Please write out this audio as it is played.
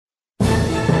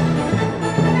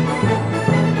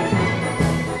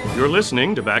You're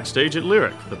listening to Backstage at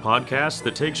Lyric, the podcast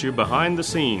that takes you behind the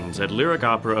scenes at Lyric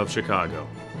Opera of Chicago.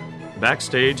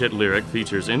 Backstage at Lyric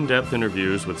features in-depth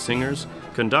interviews with singers,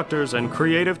 conductors, and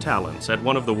creative talents at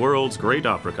one of the world's great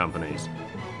opera companies.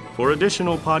 For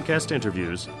additional podcast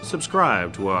interviews,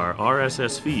 subscribe to our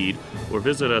RSS feed or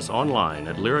visit us online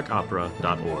at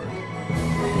lyricopera.org.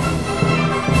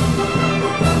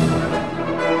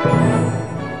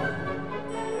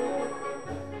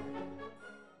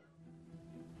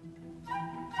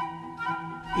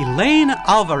 Elaine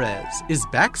Alvarez is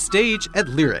backstage at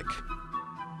Lyric.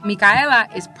 Micaela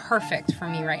is perfect for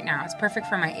me right now. It's perfect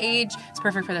for my age. It's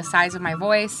perfect for the size of my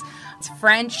voice. It's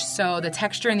French, so the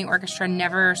texture in the orchestra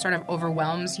never sort of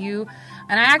overwhelms you.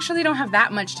 And I actually don't have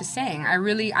that much to sing. I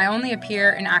only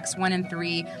appear in Acts 1 and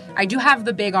 3. I do have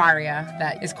the big aria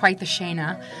that is quite the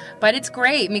Shena, but it's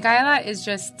great. Micaela is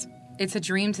just, it's a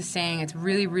dream to sing. It's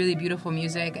really, really beautiful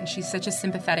music, and she's such a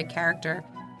sympathetic character.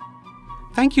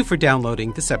 Thank you for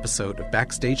downloading this episode of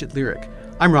Backstage at Lyric.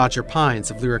 I'm Roger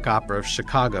Pines of Lyric Opera of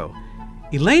Chicago.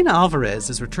 Elaine Alvarez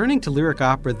is returning to Lyric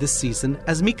Opera this season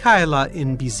as Micaela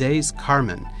in Bizet's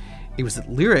Carmen. It was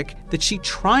at Lyric that she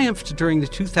triumphed during the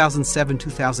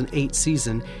 2007-2008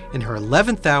 season in her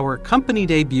 11th hour company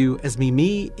debut as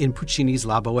Mimi in Puccini's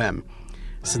La Bohème.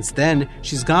 Since then,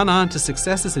 she's gone on to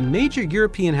successes in major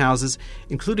European houses,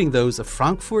 including those of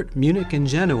Frankfurt, Munich, and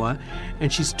Genoa,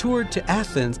 and she's toured to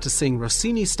Athens to sing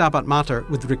Rossini's Stabat Mater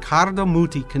with Riccardo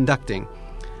Muti conducting.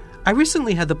 I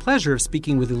recently had the pleasure of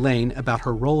speaking with Elaine about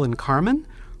her role in Carmen,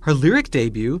 her lyric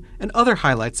debut, and other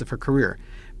highlights of her career.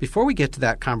 Before we get to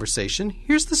that conversation,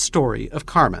 here's the story of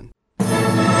Carmen.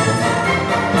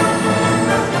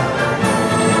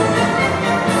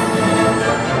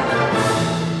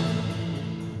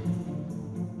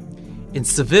 In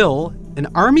Seville, an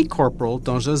army corporal,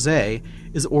 Don José,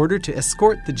 is ordered to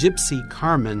escort the gypsy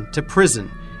Carmen to prison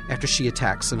after she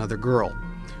attacks another girl.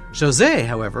 José,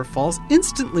 however, falls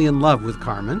instantly in love with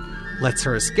Carmen, lets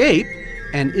her escape,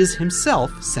 and is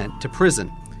himself sent to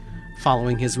prison.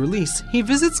 Following his release, he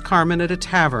visits Carmen at a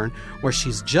tavern where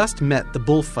she's just met the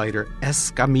bullfighter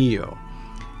Escamillo.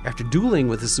 After dueling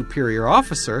with a superior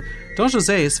officer, Don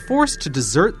José is forced to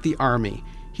desert the army.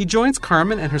 He joins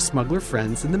Carmen and her smuggler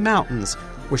friends in the mountains,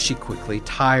 where she quickly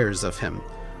tires of him.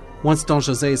 Once Don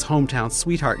José's hometown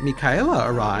sweetheart Micaela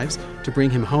arrives to bring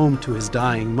him home to his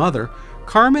dying mother,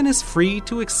 Carmen is free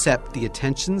to accept the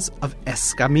attentions of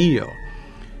Escamillo.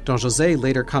 Don José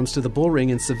later comes to the bullring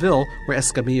in Seville, where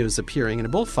Escamillo is appearing in a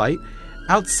bullfight.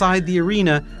 Outside the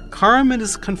arena, Carmen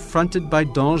is confronted by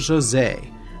Don José,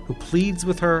 who pleads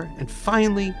with her and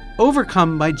finally,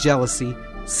 overcome by jealousy,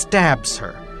 stabs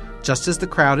her, just as the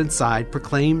crowd inside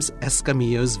proclaims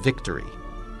Escamillo's victory.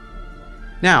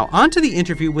 Now, on to the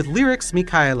interview with Lyric's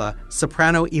Micaela,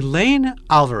 soprano Elaine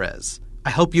Alvarez.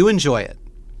 I hope you enjoy it.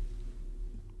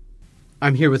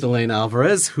 I'm here with Elaine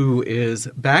Alvarez, who is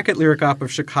back at Lyric Opera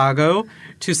of Chicago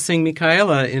to sing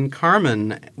Micaela in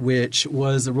Carmen, which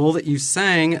was a role that you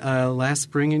sang last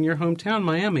spring in your hometown,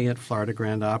 Miami, at Florida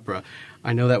Grand Opera.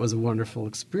 I know that was a wonderful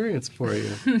experience for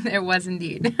you. It was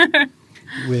indeed.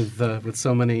 With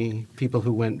so many people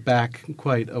who went back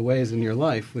quite a ways in your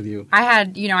life with you. I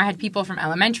had people from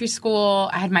elementary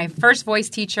school. I had my first voice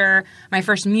teacher, my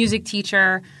first music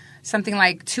teacher. Something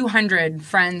like 200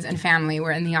 friends and family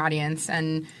were in the audience.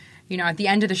 And, at the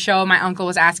end of the show, my uncle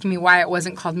was asking me why it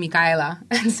wasn't called Micaela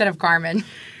instead of Carmen.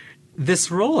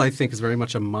 This role, I think, is very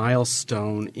much a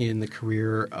milestone in the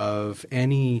career of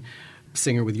any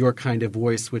singer with your kind of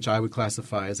voice, which I would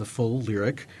classify as a full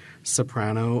lyric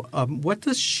soprano. What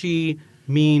does she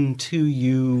mean to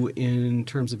you in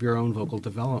terms of your own vocal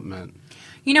development?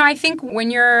 I think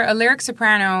when you're a lyric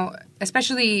soprano,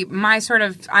 especially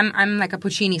I'm like a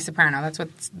Puccini soprano. That's what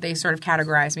they sort of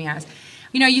categorize me as.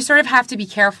 You sort of have to be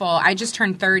careful. I just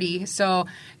turned 30, so,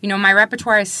 my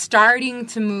repertoire is starting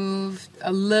to move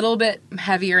a little bit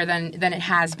heavier than it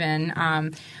has been.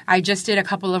 I just did a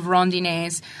couple of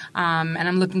rondines, and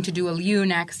I'm looking to do a lieu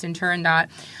next in Turandot.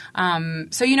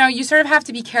 So, you sort of have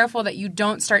to be careful that you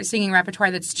don't start singing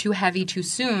repertoire that's too heavy too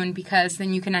soon, because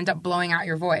then you can end up blowing out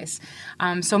your voice.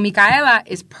 So Micaela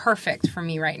is perfect for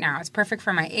me right now. It's perfect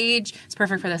for my age. It's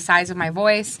perfect for the size of my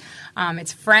voice.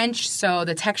 It's French, so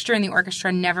the texture in the orchestra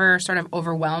never sort of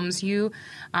overwhelms you.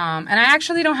 And I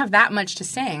actually don't have that much to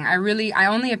sing. I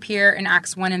only appear in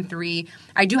Acts 1 and 3.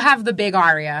 I do have the big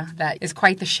aria that is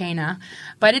quite the Shena,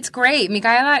 but it's great.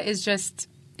 Micaela is just...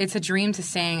 It's a dream to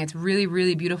sing. It's really,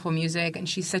 really beautiful music, and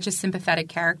she's such a sympathetic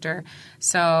character.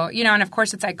 So, and of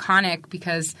course it's iconic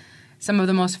because some of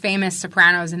the most famous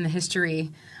sopranos in the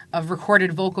history of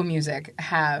recorded vocal music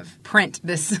have print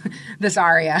this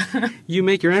aria. You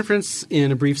make your entrance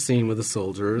in a brief scene with the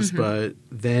soldiers, but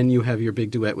then you have your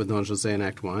big duet with Don José in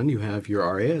Act 1. You have your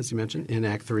aria, as you mentioned, in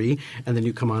Act 3, and then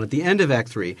you come on at the end of Act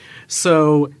 3.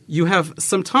 So you have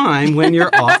some time when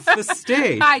you're off the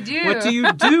stage. I do. What do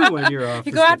you do when you're off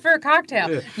the You stage? go out for a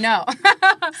cocktail. Yeah. No.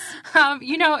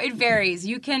 It varies.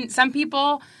 Some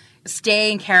people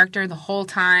stay in character the whole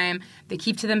time. They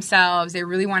keep to themselves. They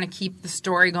really want to keep the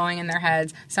story going in their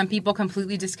heads. Some people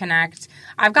completely disconnect.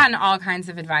 I've gotten all kinds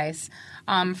of advice.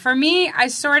 For me, I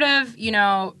sort of,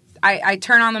 I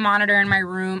turn on the monitor in my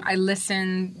room. I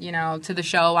listen, to the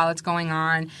show while it's going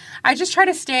on. I just try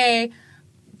to stay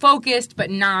focused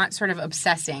but not sort of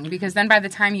obsessing, because then by the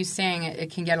time you sing,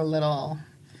 it can get a little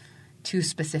too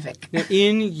specific. Now,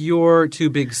 in your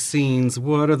two big scenes,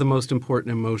 what are the most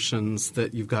important emotions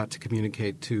that you've got to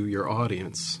communicate to your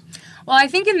audience? Well, I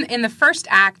think in the first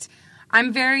act,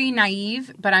 I'm very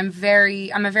naive, but I'm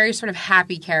a very sort of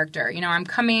happy character. I'm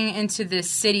coming into this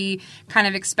city kind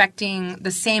of expecting the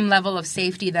same level of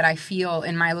safety that I feel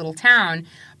in my little town,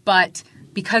 but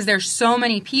because there's so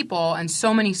many people and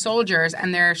so many soldiers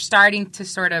and they're starting to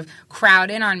sort of crowd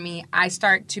in on me, I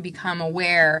start to become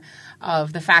aware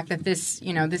of the fact that this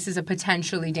is a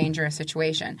potentially dangerous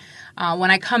situation.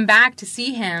 When I come back to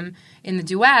see him in the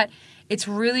duet, it's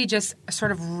really just a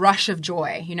sort of rush of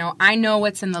joy. I know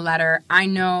what's in the letter. I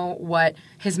know what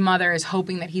his mother is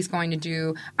hoping that he's going to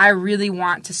do. I really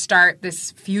want to start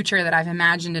this future that I've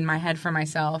imagined in my head for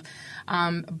myself.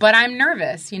 But I'm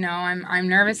nervous, I'm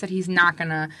nervous that he's not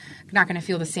gonna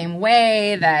feel the same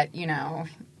way, that,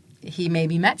 he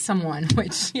maybe met someone,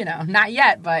 which, not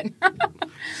yet, but.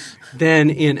 Then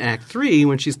in Act 3,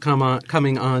 when she's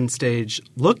coming on stage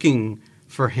looking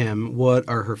for him, what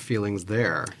are her feelings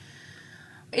there?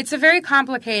 It's a very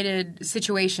complicated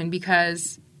situation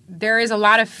because there is a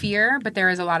lot of fear, but there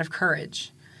is a lot of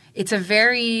courage. It's a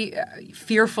very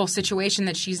fearful situation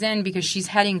that she's in because she's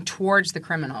heading towards the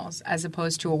criminals as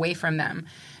opposed to away from them.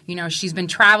 She's been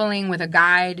traveling with a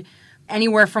guide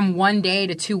anywhere from 1 day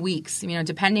to 2 weeks,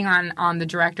 depending on the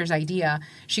director's idea.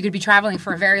 She could be traveling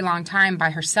for a very long time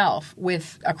by herself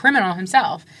with a criminal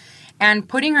himself and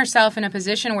putting herself in a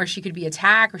position where she could be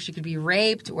attacked or she could be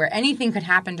raped, where anything could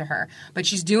happen to her. But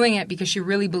she's doing it because she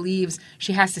really believes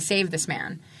she has to save this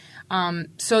man.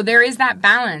 So there is that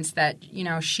balance that,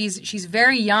 she's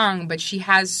very young, but she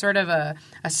has sort of a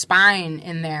spine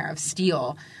in there of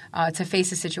steel to face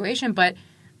the situation. But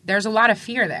there's a lot of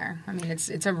fear there. I mean,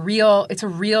 it's a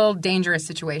real dangerous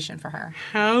situation for her.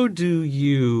 How do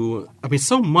you –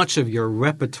 so much of your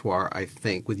repertoire, I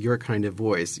think, with your kind of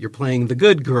voice, you're playing the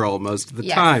good girl most of the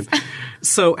time.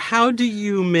 So how do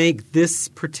you make this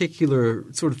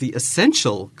particular sort of the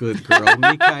essential good girl,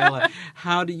 Michaela,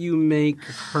 how do you make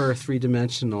her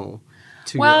three-dimensional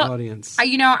to your audience? I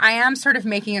am sort of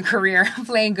making a career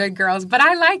playing good girls, but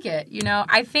I like it.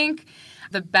 I think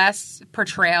the best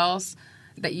portrayals –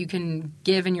 that you can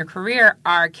give in your career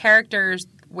are characters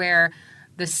where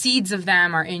the seeds of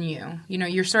them are in you.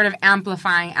 You're sort of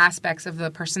amplifying aspects of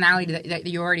the personality that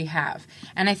you already have.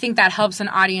 And I think that helps an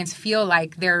audience feel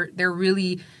like they're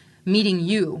really meeting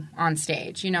you on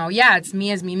stage. It's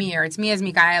me as Mimi, or it's me as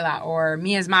Michaela, or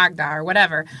me as Magda, or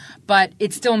whatever, but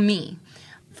it's still me.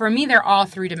 For me, they're all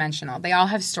three-dimensional. They all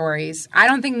have stories. I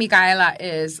don't think Michaela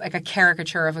is like a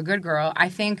caricature of a good girl. I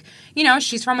think,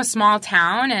 she's from a small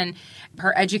town and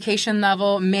her education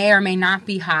level may or may not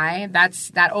be high.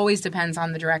 That always depends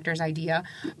on the director's idea.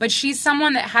 But she's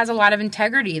someone that has a lot of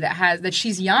integrity, that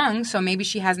she's young, so maybe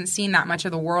she hasn't seen that much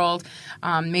of the world.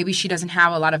 Maybe she doesn't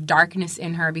have a lot of darkness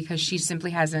in her because she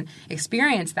simply hasn't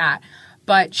experienced that.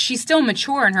 But she's still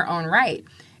mature in her own right.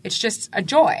 It's just a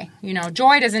joy.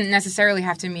 Joy doesn't necessarily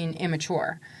have to mean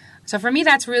immature. So for me,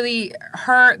 that's really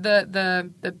her.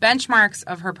 The benchmarks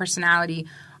of her personality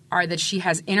are that she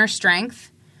has inner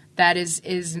strength. That is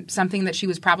something that she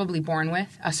was probably born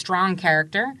with, a strong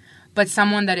character, but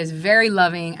someone that is very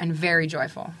loving and very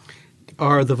joyful.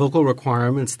 Are the vocal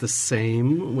requirements the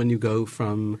same when you go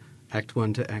from Act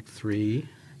 1 to Act 3?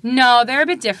 No, they're a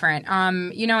bit different.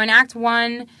 In Act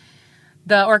 1,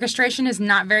 the orchestration is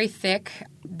not very thick.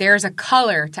 There's a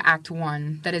color to Act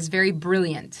 1 that is very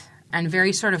brilliant and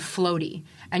very sort of floaty.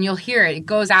 And you'll hear it. It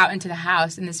goes out into the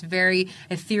house in this very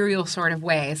ethereal sort of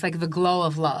way. It's like the glow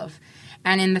of love.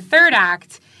 And in the third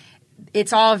act,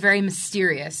 it's all very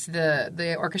mysterious.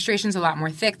 The orchestration's a lot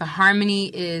more thick. The harmony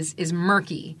is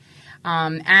murky.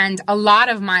 And a lot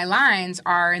of my lines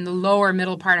are in the lower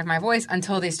middle part of my voice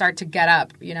until they start to get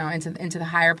up, into the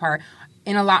higher part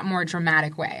in a lot more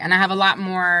dramatic way. And I have a lot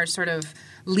more sort of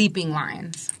leaping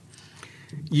lines.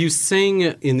 You sing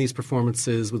in these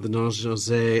performances with the Don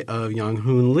José of Young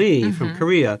Hoon Lee from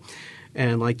Korea.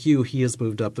 And like you, he has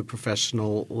moved up the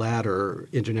professional ladder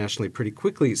internationally pretty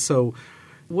quickly. So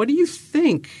what do you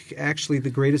think actually the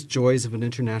greatest joys of an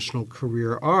international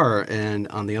career are? And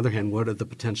on the other hand, what are the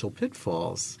potential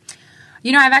pitfalls?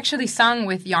 You know, I've actually sung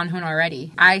with Jan Hoon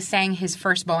already. I sang his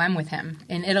first Bohème with him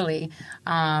in Italy.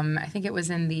 I think it was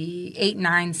in the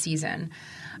 8-9 season.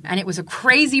 And it was a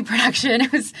crazy production.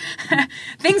 It was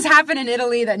things happen in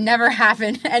Italy that never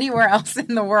happen anywhere else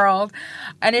in the world.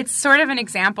 And it's sort of an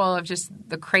example of just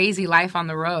the crazy life on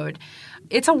the road.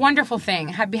 It's a wonderful thing.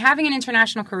 Having an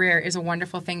international career is a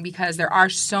wonderful thing because there are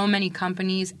so many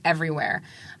companies everywhere.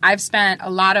 I've spent a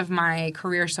lot of my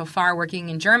career so far working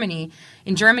in Germany.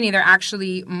 In Germany, there are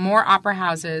actually more opera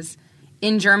houses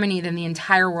in Germany than the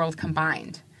entire world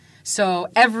combined. So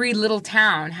every little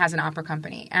town has an opera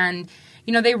company. And,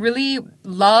 you know, they really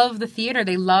love the theater.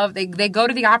 They go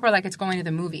to the opera like it's going to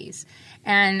the movies.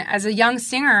 And as a young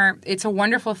singer, it's a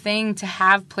wonderful thing to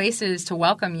have places to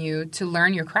welcome you to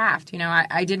learn your craft. You know,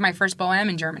 I did my first Bohème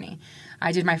in Germany.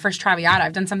 I did my first Traviata.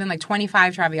 I've done something like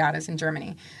 25 Traviatas in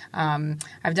Germany.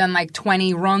 I've done like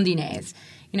 20 rondines.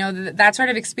 You know, that sort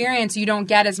of experience you don't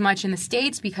get as much in the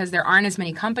States because there aren't as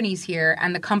many companies here.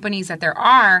 And the companies that there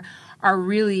are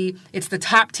really, it's the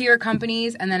top tier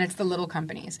companies and then it's the little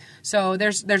companies. So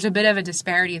there's a bit of a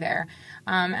disparity there.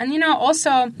 And, you know,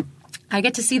 also I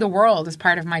get to see the world as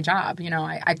part of my job. You know,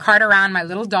 I cart around my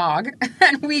little dog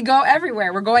and we go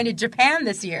everywhere. We're going to Japan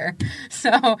this year.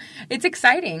 So it's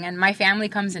exciting. And my family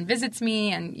comes and visits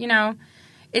me. And, you know,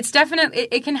 it's definitely,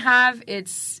 it can have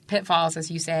its pitfalls, as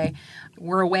you say.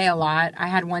 We're away a lot. I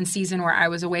had one season where I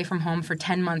was away from home for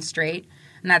 10 months straight.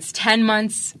 And that's 10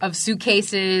 months of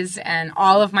suitcases and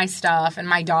all of my stuff and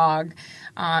my dog.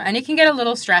 And it can get a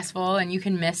little stressful and you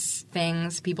can miss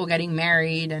things, people getting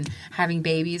married and having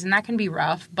babies, and that can be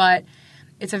rough. But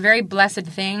it's a very blessed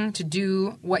thing to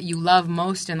do what you love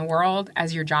most in the world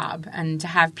as your job and to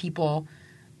have people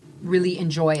really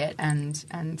enjoy it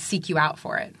and seek you out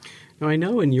for it. Now, I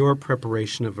know in your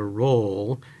preparation of a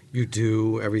role, you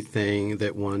do everything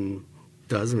that one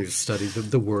does. I mean, you study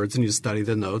the words and you study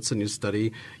the notes and you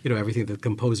study, you know, everything that the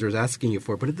composer is asking you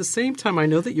for. But at the same time, I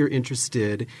know that you're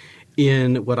interested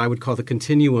in what I would call the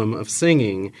continuum of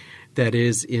singing, that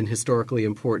is in historically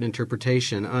important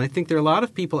interpretation. And I think there are a lot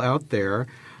of people out there,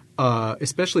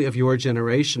 especially of your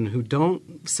generation, who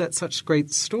don't set such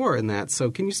great store in that. So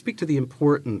can you speak to the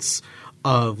importance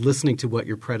of listening to what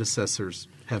your predecessors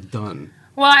have done?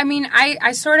 Well, I mean,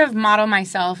 I sort of model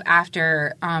myself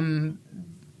after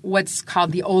what's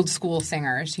called the old school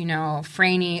singers, you know,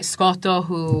 Freni Scotto,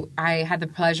 who I had the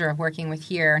pleasure of working with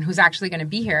here and who's actually going to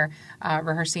be here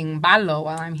rehearsing ballo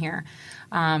while I'm here.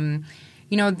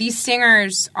 You know, these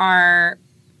singers are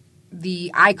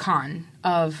the icon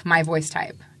of my voice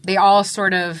type. They all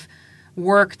sort of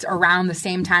worked around the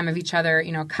same time of each other,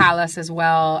 you know, Callas as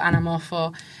well,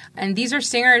 Anamofo. And these are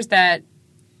singers that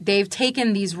they've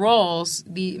taken these roles,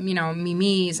 the, you know,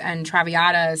 Mimis and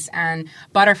Traviatas and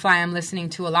Butterfly I'm listening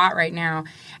to a lot right now,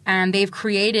 and they've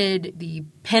created the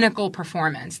pinnacle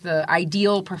performance, the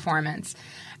ideal performance.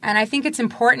 And I think it's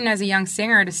important as a young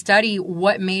singer to study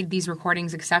what made these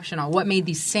recordings exceptional, what made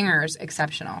these singers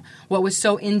exceptional, what was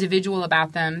so individual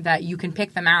about them that you can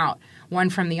pick them out one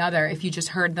from the other if you just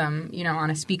heard them, you know, on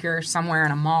a speaker somewhere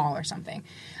in a mall or something.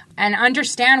 And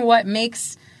understand what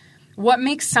makes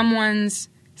someone's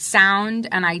sound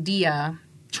and idea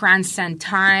transcend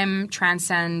time,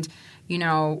 transcend, you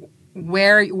know,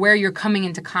 where you're coming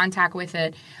into contact with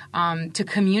it, to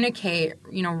communicate,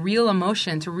 you know, real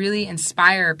emotion, to really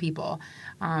inspire people.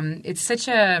 It's such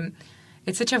a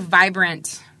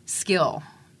vibrant skill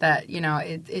that, you know,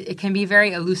 it can be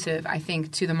very elusive, I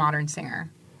think, to the modern singer.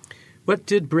 What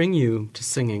did bring you to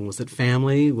singing? Was it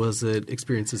family? Was it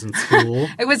experiences in school?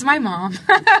 It was my mom.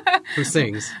 Who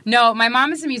sings? No, my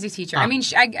mom is a music teacher. I mean,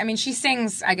 she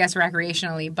sings, I guess,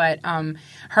 recreationally, but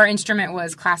her instrument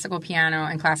was classical piano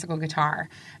and classical guitar.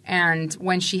 And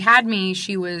when she had me,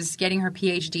 she was getting her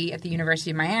PhD at the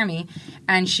University of Miami,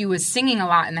 and she was singing a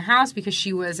lot in the house because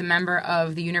she was a member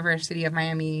of the University of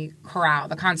Miami chorale,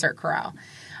 the concert chorale.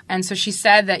 And so she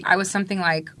said that I was something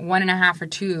like 1.5 or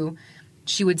 2.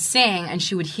 She would sing, and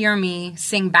she would hear me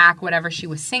sing back whatever she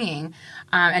was singing,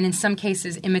 and in some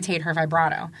cases imitate her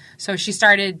vibrato. So she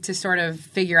started to sort of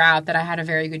figure out that I had a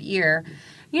very good ear,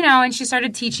 you know, and she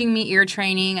started teaching me ear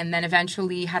training and then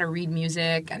eventually how to read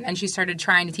music, and then she started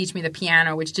trying to teach me the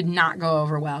piano, which did not go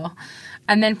over well.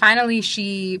 And then finally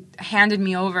she handed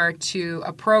me over to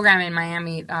a program in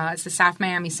Miami. It's the South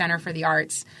Miami Center for the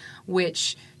Arts,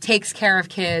 which takes care of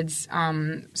kids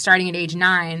starting at age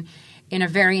 9. in a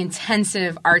very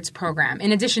intensive arts program,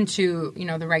 in addition to,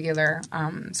 the regular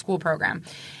school program.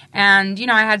 And,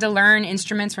 I had to learn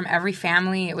instruments from every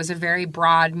family. It was a very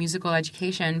broad musical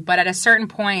education. But at a certain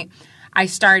point, I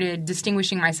started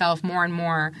distinguishing myself more and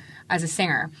more as a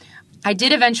singer. I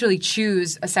did eventually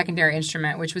choose a secondary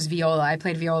instrument, which was viola. I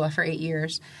played viola for 8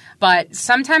 years. But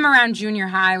sometime around junior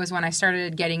high was when I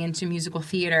started getting into musical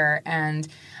theater, and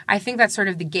I think that's sort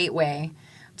of the gateway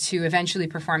to eventually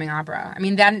performing opera. I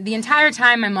mean, the entire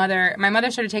time my mother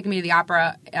started taking me to the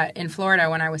opera in Florida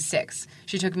when I was 6.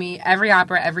 She took me every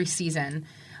opera every season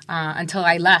until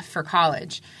I left for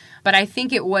college. But I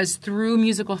think it was through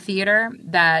musical theater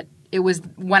that it was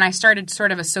when I started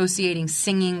sort of associating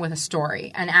singing with a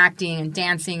story and acting and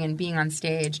dancing and being on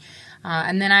stage.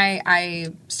 And then I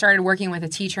started working with a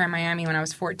teacher in Miami when I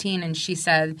was 14, and she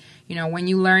said, when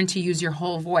you learn to use your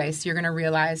whole voice, you're going to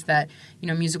realize that,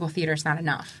 musical theater is not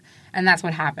enough. And that's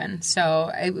what happened. So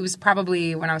it was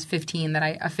probably when I was 15 that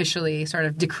I officially sort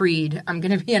of decreed I'm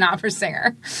going to be an opera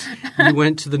singer. You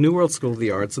went to the New World School of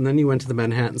the Arts, and then you went to the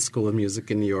Manhattan School of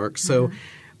Music in New York. So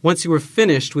once you were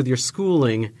finished with your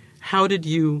schooling, how did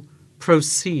you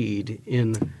proceed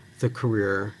in the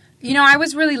career? I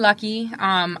was really lucky.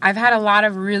 I've had a lot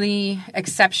of really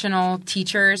exceptional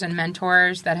teachers and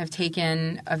mentors that have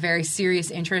taken a very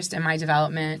serious interest in my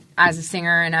development as a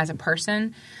singer and as a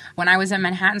person. When I was at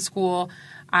Manhattan School,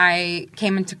 I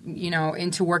came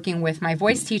into working with my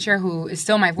voice teacher, who is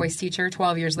still my voice teacher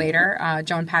 12 years later,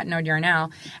 Joan Patino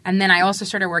Darnell. And then I also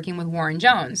started working with Warren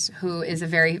Jones, who is a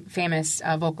very famous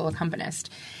vocal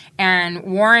accompanist. And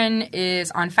Warren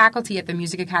is on faculty at the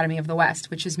Music Academy of the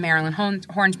West, which is Marilyn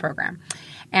Horne's program.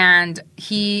 And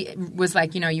he was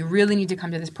like, you really need to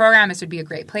come to this program. This would be a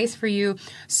great place for you.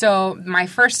 So my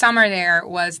first summer there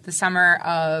was the summer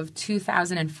of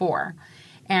 2004.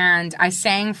 And I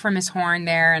sang for Miss Horne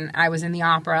there, and I was in the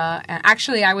opera. And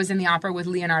actually, I was in the opera with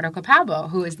Leonardo Capalbo,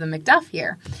 who is the Macduff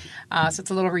here. So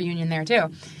it's a little reunion there,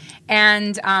 too.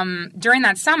 And during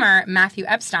that summer, Matthew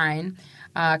Epstein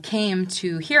came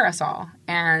to hear us all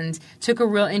and took a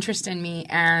real interest in me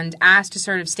and asked to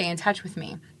sort of stay in touch with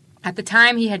me. At the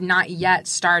time, he had not yet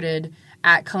started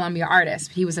at Columbia Artists.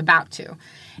 He was about to.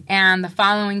 And the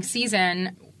following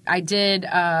season, I did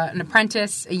a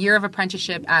year of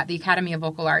apprenticeship at the Academy of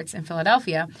Vocal Arts in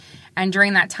Philadelphia. And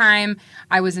during that time,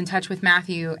 I was in touch with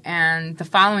Matthew. And the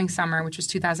following summer, which was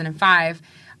 2005,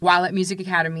 while at Music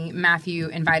Academy, Matthew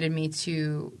invited me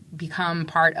to become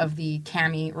part of the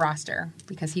CAMI roster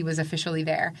because he was officially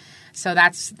there. So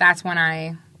that's when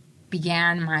I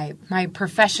began my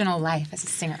professional life as a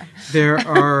singer. There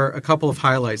are a couple of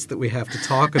highlights that we have to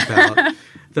talk about.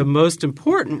 The most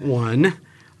important one,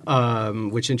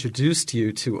 which introduced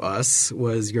you to us,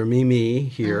 was your Mimi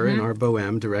here in our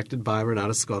Bohème, directed by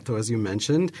Renata Scotto, as you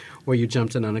mentioned, where you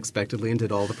jumped in unexpectedly and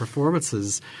did all the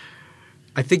performances.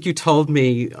 I think you told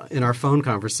me in our phone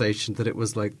conversation that it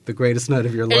was like the greatest night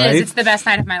of your life. It is. It's the best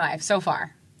night of my life so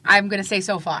far. I'm going to say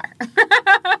so far.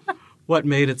 What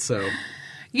made it so?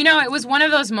 It was one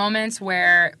of those moments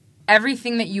where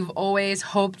everything that you've always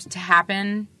hoped to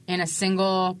happen in a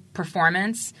single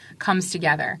performance comes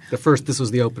together. This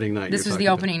was the opening night. This was the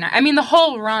opening night. I mean, the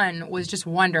whole run was just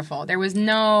wonderful. There was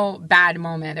no bad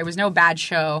moment. There was no bad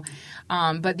show.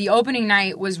 But the opening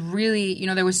night was really,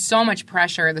 there was so much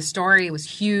pressure. The story was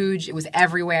huge. It was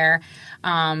everywhere.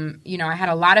 I had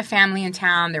a lot of family in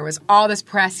town. There was all this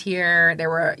press here. There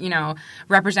were,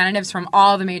 representatives from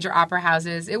all the major opera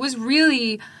houses. It was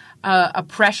really a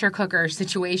pressure cooker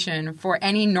situation for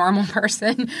any normal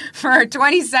person. For a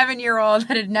 27-year-old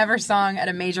that had never sung at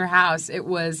a major house,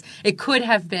 it could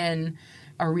have been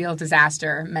a real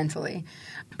disaster mentally.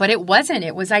 But it wasn't.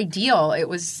 It was ideal. It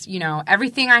was,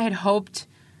 everything I had hoped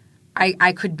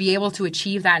I could be able to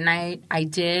achieve that night, I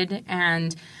did.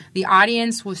 And the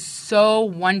audience was so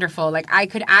wonderful. Like, I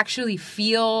could actually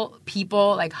feel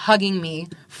people, hugging me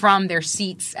from their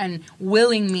seats and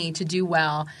willing me to do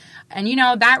well. And,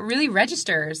 that really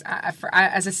registers.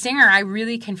 As a singer, I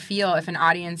really can feel if an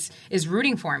audience is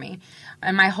rooting for me.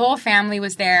 And my whole family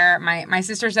was there. My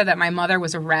sister said that my mother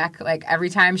was a wreck. Like, every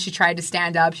time she tried to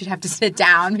stand up, she'd have to sit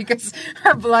down because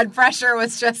her blood pressure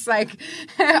was just,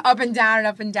 up and down and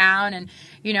up and down. And,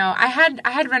 I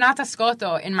had Renata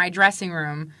Scotto in my dressing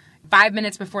room 5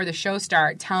 minutes before the show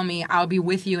start tell me, "I'll be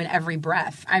with you in every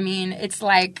breath." I mean, it's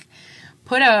like,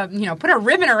 put a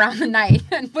ribbon around the night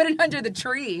and put it under the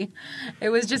tree. It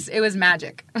was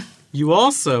magic. You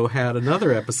also had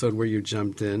another episode where you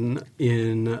jumped in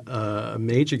a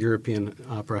major European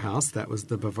opera house. That was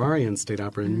the Bavarian State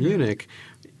Opera in Munich,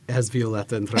 as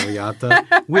Violetta in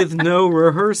Traviata with no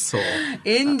rehearsal.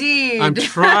 Indeed. I'm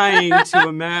trying to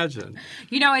imagine.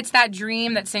 You know, it's that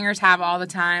dream that singers have all the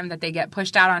time, that they get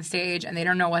pushed out on stage and they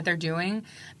don't know what they're doing.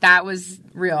 That was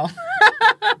real.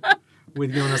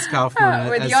 With Jonas Kaufman.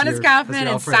 With Jonas Kaufman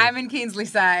and Simon Kingsley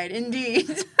side, indeed.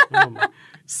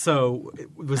 So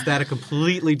was that a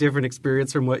completely different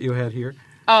experience from what you had here?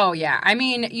 Oh, yeah. I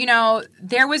mean, you know,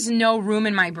 there was no room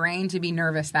in my brain to be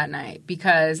nervous that night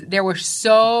because there were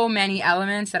so many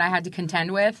elements that I had to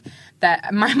contend with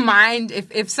that my mind,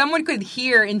 if someone could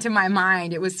hear into my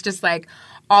mind, it was just like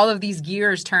all of these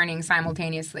gears turning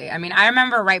simultaneously. I mean, I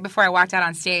remember right before I walked out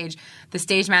on stage, the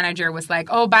stage manager was like,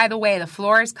 "Oh, by the way, the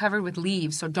floor is covered with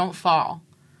leaves, so don't fall."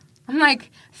 I'm like,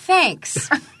 "Thanks."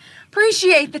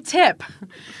 Appreciate the tip.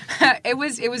 It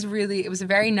was a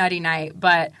very nutty night,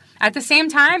 but at the same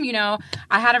time, you know,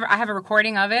 I have a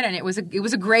recording of it, and it was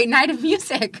a great night of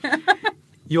music.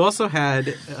 You also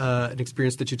had an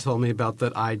experience that you told me about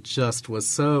that I just was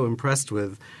so impressed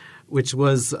with, which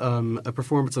was a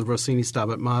performance of Rossini's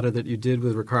Stabat Mater that you did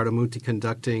with Riccardo Muti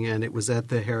conducting, and it was at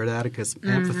the Herod Atticus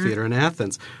Amphitheater in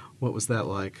Athens. What was that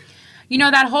like? You know,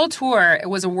 that whole tour, it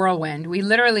was a whirlwind. We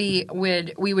literally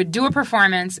would do a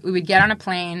performance, we would get on a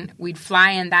plane, we'd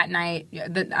fly in that night,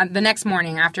 the next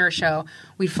morning after a show,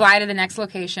 we'd fly to the next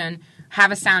location,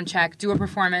 have a sound check, do a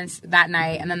performance that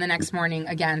night, and then the next morning,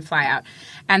 again, fly out.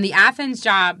 And the Athens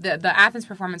job, the Athens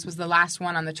performance was the last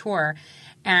one on the tour.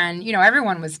 And, you know,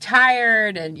 everyone was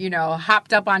tired and, you know,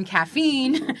 hopped up on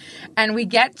caffeine. And we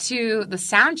get to the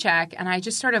sound check, and I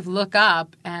just sort of look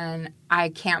up, and I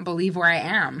can't believe where I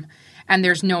am. And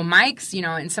there's no mics. You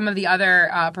know, in some of the other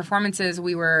performances,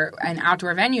 we were in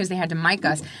outdoor venues, they had to mic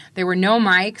us. There were no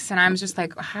mics, and I was just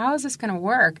like, how is this going to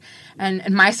work? And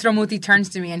Maestro Muti turns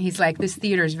to me, and he's like, this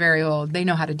theater is very old. They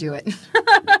know how to do it.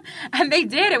 And they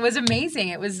did. It was amazing.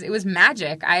 It was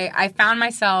magic. I found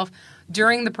myself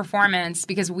during the performance,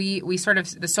 because we sort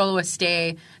of, the soloists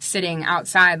stay sitting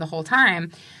outside the whole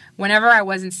time. Whenever I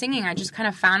wasn't singing, I just kind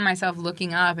of found myself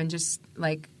looking up and just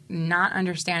like not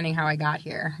understanding how I got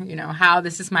here, you know, how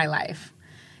this is my life.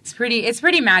 It's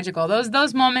pretty magical.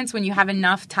 Those moments when you have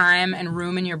enough time and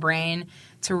room in your brain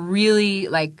to really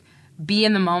like be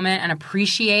in the moment and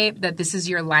appreciate that this is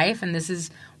your life and this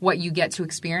is what you get to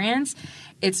experience.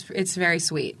 It's very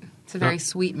sweet. It's a very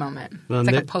sweet moment. It's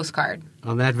like a postcard.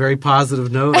 On that very positive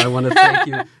note, I want to thank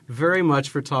you very much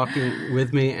for talking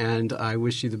with me, and I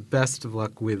wish you the best of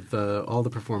luck with all the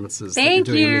performances that you're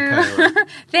doing in New Cairo.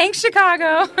 Thanks,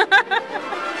 Chicago.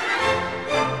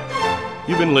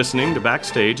 You've been listening to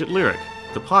Backstage at Lyric,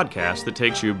 the podcast that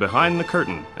takes you behind the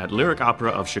curtain at Lyric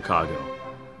Opera of Chicago.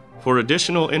 For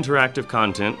additional interactive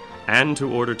content and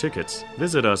to order tickets,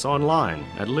 visit us online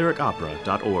at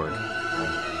lyricopera.org.